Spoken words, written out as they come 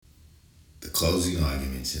Closing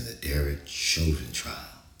arguments in the Derek Chauvin trial,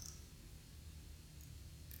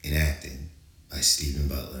 enacted by Stephen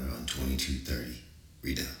Butler on 2230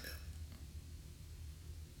 Redondo.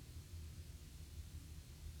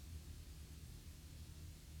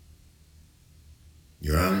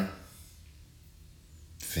 Your Honor,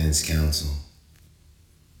 defense counsel,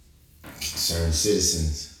 concerned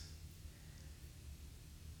citizens,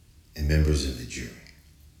 and members of the jury,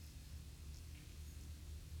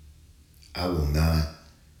 I will not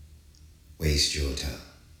waste your time.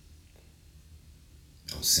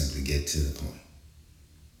 I will simply get to the point.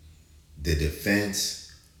 The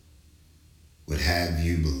defense would have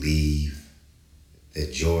you believe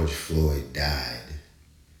that George Floyd died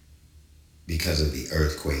because of the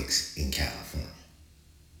earthquakes in California.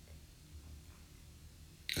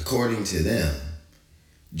 According to them,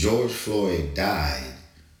 George Floyd died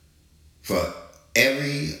for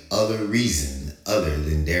every other reason other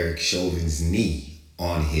than Derek Chauvin's knee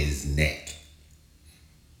on his neck.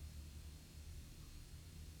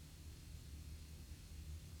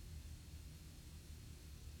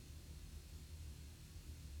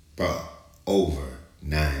 For over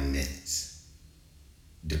 9 minutes,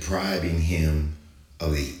 depriving him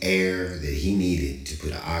of the air that he needed to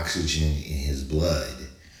put oxygen in his blood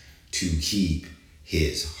to keep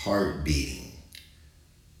his heart beating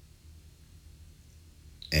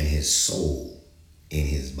and his soul in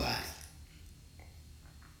his body.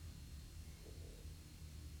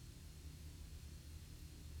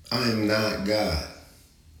 I am not God.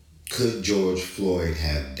 Could George Floyd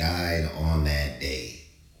have died on that day?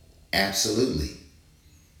 Absolutely.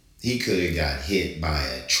 He could have got hit by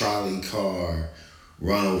a trolley car,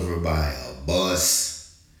 run over by a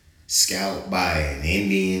bus, scalped by an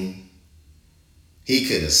Indian. He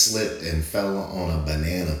could have slipped and fell on a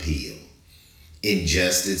banana peel,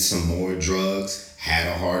 ingested some more drugs, had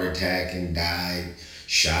a heart attack and died,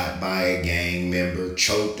 shot by a gang member,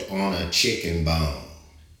 choked on a chicken bone.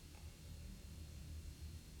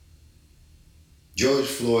 George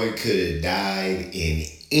Floyd could have died in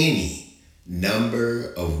any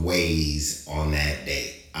number of ways on that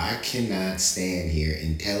day. I cannot stand here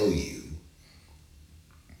and tell you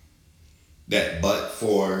that but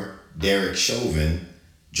for Derek Chauvin,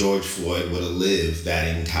 George Floyd would have lived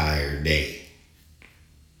that entire day.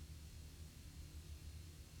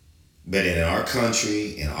 But in our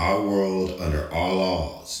country, in our world, under our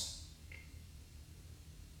laws,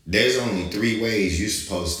 there's only 3 ways you're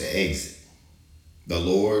supposed to exit. The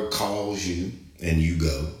Lord calls you and you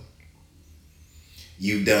go.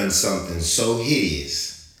 You've done something so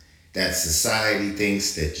hideous that society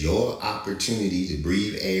thinks that your opportunity to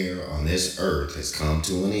breathe air on this earth has come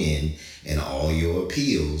to an end, and all your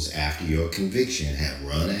appeals after your conviction have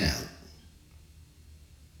run out.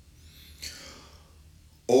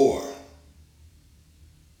 Or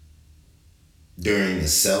during the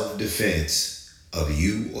self-defense of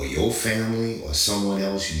you or your family or someone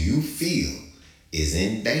else you feel is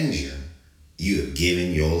in danger, you have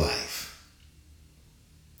given your life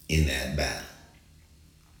in that battle.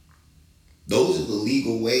 Those are the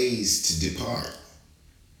legal ways to depart.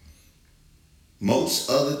 Most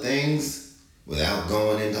other things, without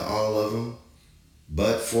going into all of them,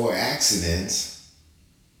 but for accidents,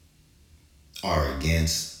 are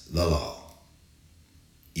against the law.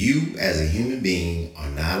 You, as a human being, are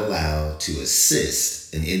not allowed to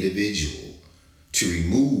assist an individual to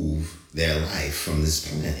remove their life from this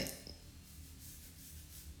planet.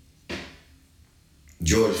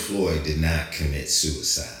 George Floyd did not commit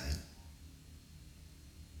suicide.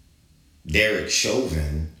 Derek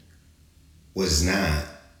Chauvin was not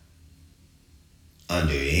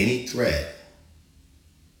under any threat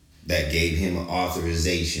that gave him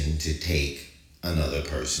authorization to take another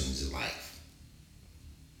person's life.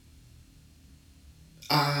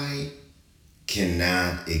 I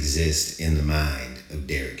cannot exist in the mind of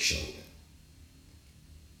Derek Chauvin.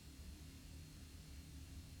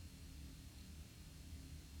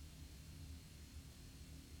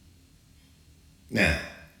 Now,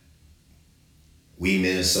 we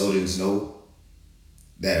Minnesotans know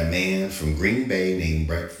that a man from Green Bay named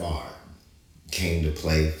Brett Favre came to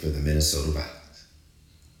play for the Minnesota Vikings.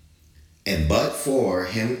 And but for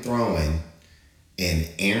him throwing an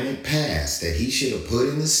errant pass that he should have put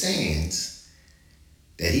in the stands,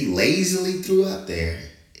 that he lazily threw up there,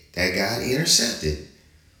 that got intercepted,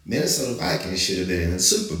 Minnesota Vikings should have been in the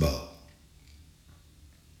Super Bowl.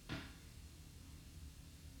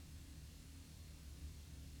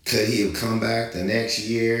 Could he have come back the next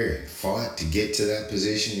year and fought to get to that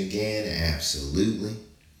position again? Absolutely.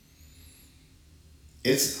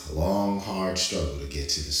 It's a long, hard struggle to get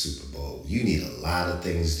to the Super Bowl. You need a lot of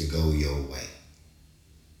things to go your way,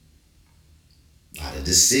 a lot of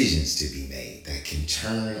decisions to be made that can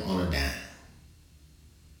turn on a dime.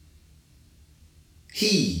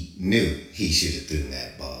 He knew he should have thrown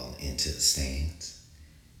that ball into the stands.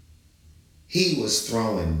 He was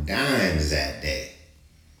throwing dimes that day.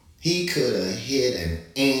 He could have hit an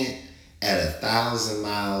ant at 1,000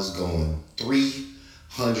 miles going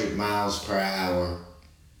 300 miles per hour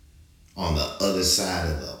on the other side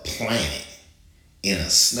of the planet in a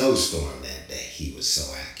snowstorm that day. He was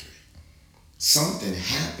so accurate. Something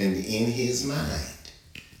happened in his mind.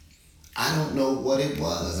 I don't know what it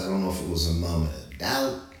was. I don't know if it was a moment of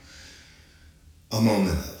doubt, a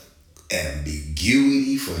moment of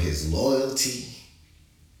ambiguity for his loyalty,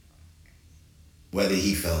 whether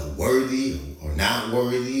he felt worthy or not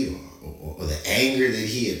worthy, or the anger that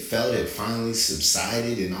he had felt had finally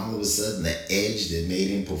subsided, and all of a sudden the edge that made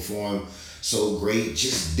him perform so great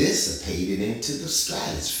just dissipated into the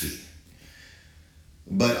stratosphere.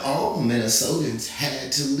 But all Minnesotans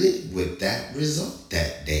had to live with that result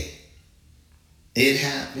that day. It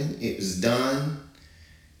happened, it was done,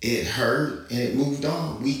 it hurt, and it moved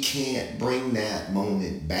on. We can't bring that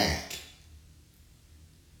moment back.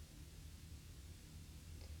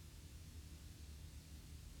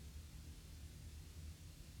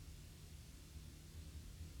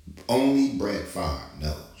 Only Brett Favre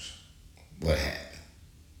knows what happened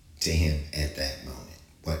to him at that moment.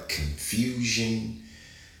 What confusion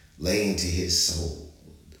lay into his soul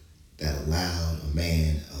that allowed a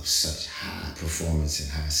man of such high performance and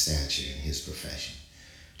high stature in his profession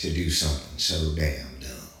to do something so damn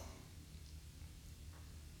dumb.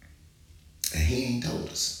 And he ain't told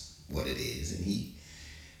us what it is, and he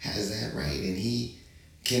has that right, and he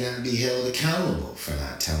cannot be held accountable for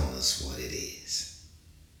not telling us what it is.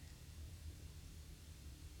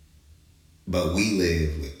 But we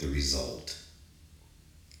live with the result,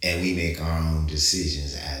 and we make our own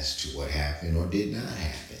decisions as to what happened or did not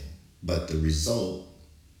happen. But the result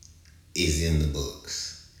is in the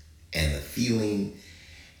books, and the feeling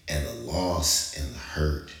and the loss and the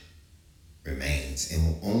hurt remains and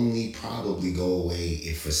will only probably go away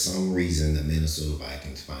if for some reason the Minnesota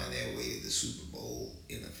Vikings find their way to the Super Bowl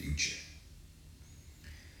in the future.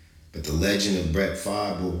 But the legend of Brett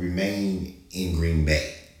Favre will remain in Green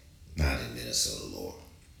Bay, not in Minnesota lore.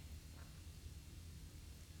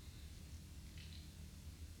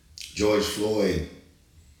 George Floyd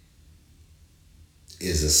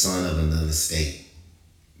is a son of another state,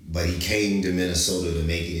 but he came to Minnesota to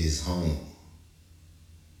make it his home.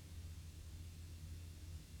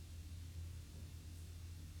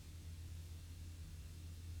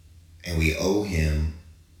 And we owe him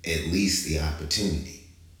at least the opportunity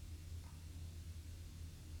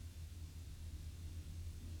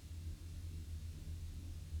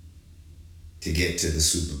to get to the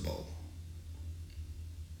Super Bowl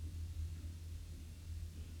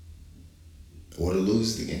or to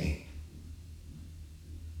lose the game.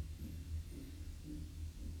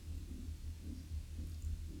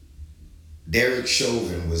 Derek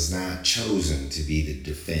Chauvin was not chosen to be the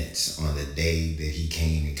defense on the day that he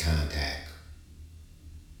came in contact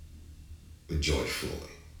with George Floyd.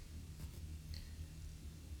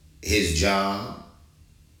 His job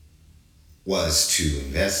was to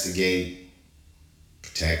investigate,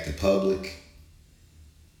 protect the public,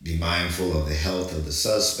 be mindful of the health of the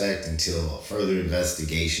suspect until a further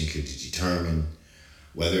investigation could determine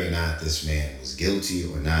whether or not this man was guilty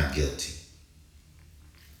or not guilty.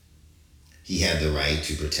 He had the right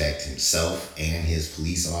to protect himself and his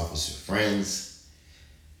police officer friends,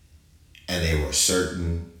 and there were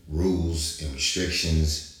certain rules and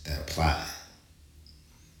restrictions that applied.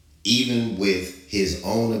 Even with his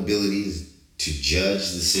own abilities to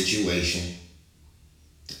judge the situation,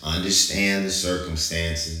 to understand the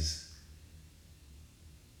circumstances,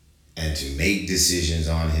 and to make decisions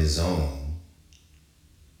on his own,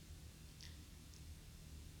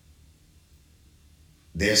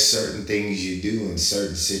 there's certain things you do in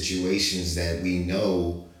certain situations that we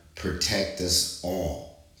know protect us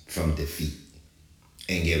all from defeat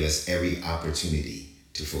and give us every opportunity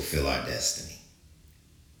to fulfill our destiny.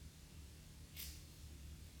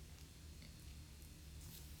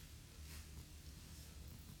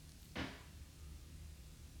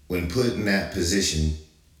 When put in that position,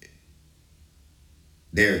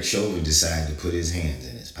 Derek Chauvin decided to put his hands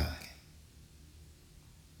in his pocket.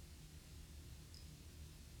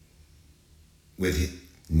 With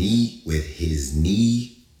his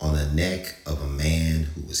knee on the neck of a man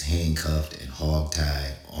who was handcuffed and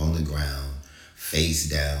hogtied on the ground, face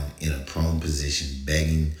down in a prone position,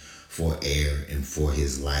 begging for air and for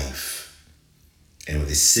his life. And with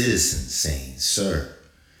his citizens saying, "Sir,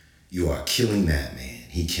 you are killing that man.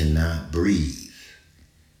 He cannot breathe."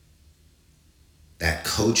 That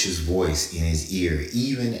coach's voice in his ear,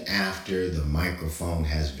 even after the microphone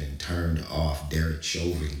has been turned off, Derek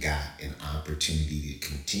Chauvin got an opportunity to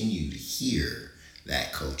continue to hear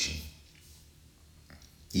that coaching.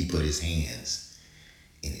 He put his hands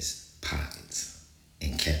in his pockets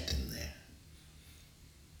and kept them there.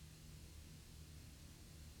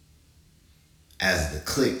 As the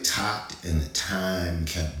click tocked and the time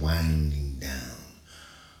kept winding down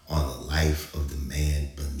on the life of the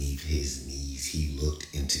man beneath his knees, he looked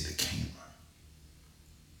into the camera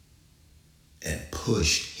and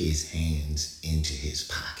pushed his hands into his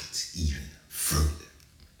pockets even further.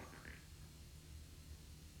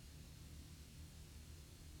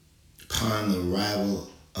 Upon the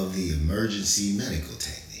arrival of the emergency medical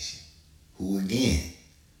technician, who again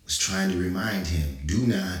was trying to remind him, do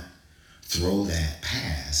not throw that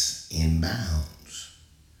pass in bounds.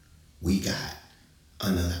 We got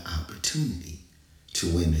another opportunity to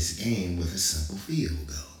win this game with a simple field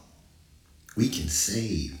goal. We can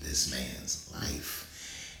save this man's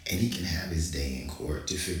life, and he can have his day in court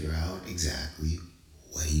to figure out exactly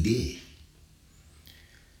what he did.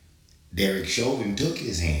 Derek Chauvin took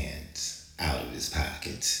his hands out of his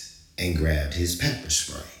pockets and grabbed his pepper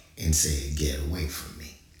spray and said, "Get away from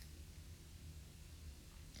me."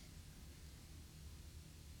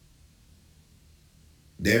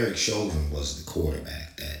 Derek Chauvin was the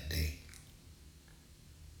quarterback that day.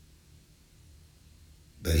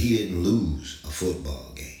 But he didn't lose a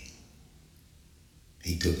football game.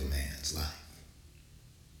 He took a man's life.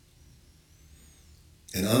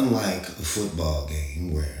 And unlike a football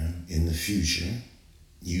game where in the future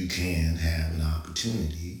you can have an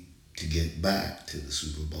opportunity to get back to the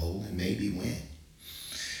Super Bowl and maybe win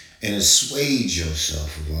and assuage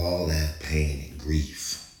yourself of all that pain and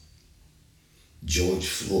grief, George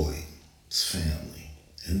Floyd's family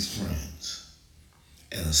and friends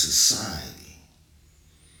and a society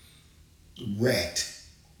wrecked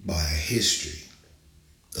by a history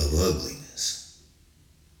of ugliness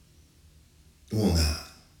will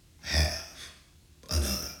not have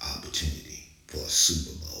another opportunity for a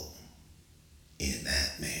Super Bowl in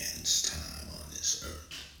that man's time on this earth.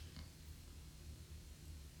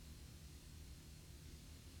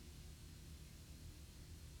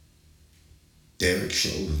 Derek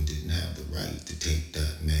Chauvin didn't have the right to take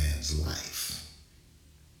that man's life.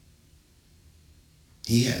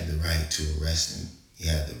 He had the right to arrest him. He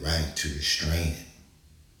had the right to restrain him.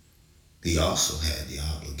 He also had the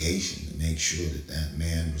obligation to make sure that that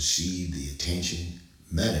man received the attention,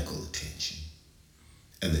 medical attention,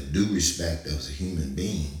 and the due respect as a human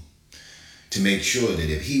being, to make sure that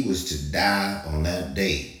if he was to die on that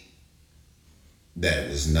day, that it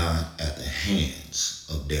was not at the hands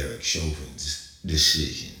of Derek Chauvin's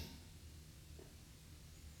decision.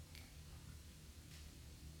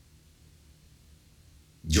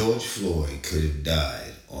 George Floyd could have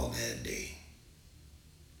died on that day.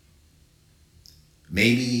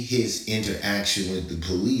 Maybe his interaction with the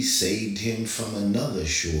police saved him from another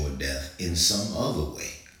sure death in some other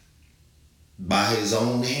way, by his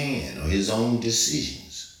own hand or his own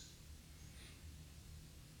decisions.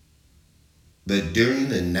 But during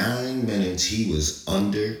the 9 minutes he was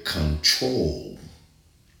under control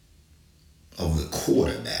of the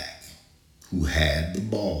quarterback who had the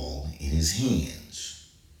ball in his hands,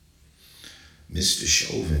 Mr.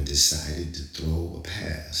 Chauvin decided to throw a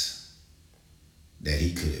pass that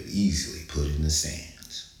he could have easily put in the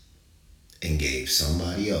stands and gave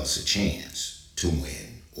somebody else a chance to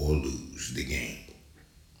win or lose the game.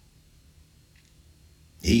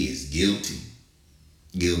 He is guilty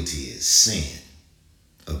as sin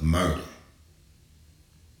of murder.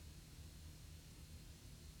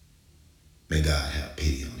 May God have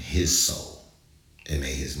pity on his soul, and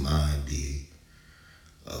may his mind be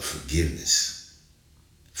of forgiveness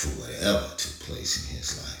for whatever took place in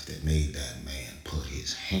his life that made that man put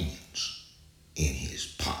his hands in his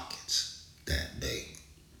pockets that day.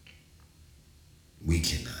 We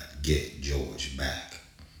cannot get George back.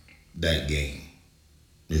 That game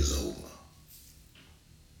is over.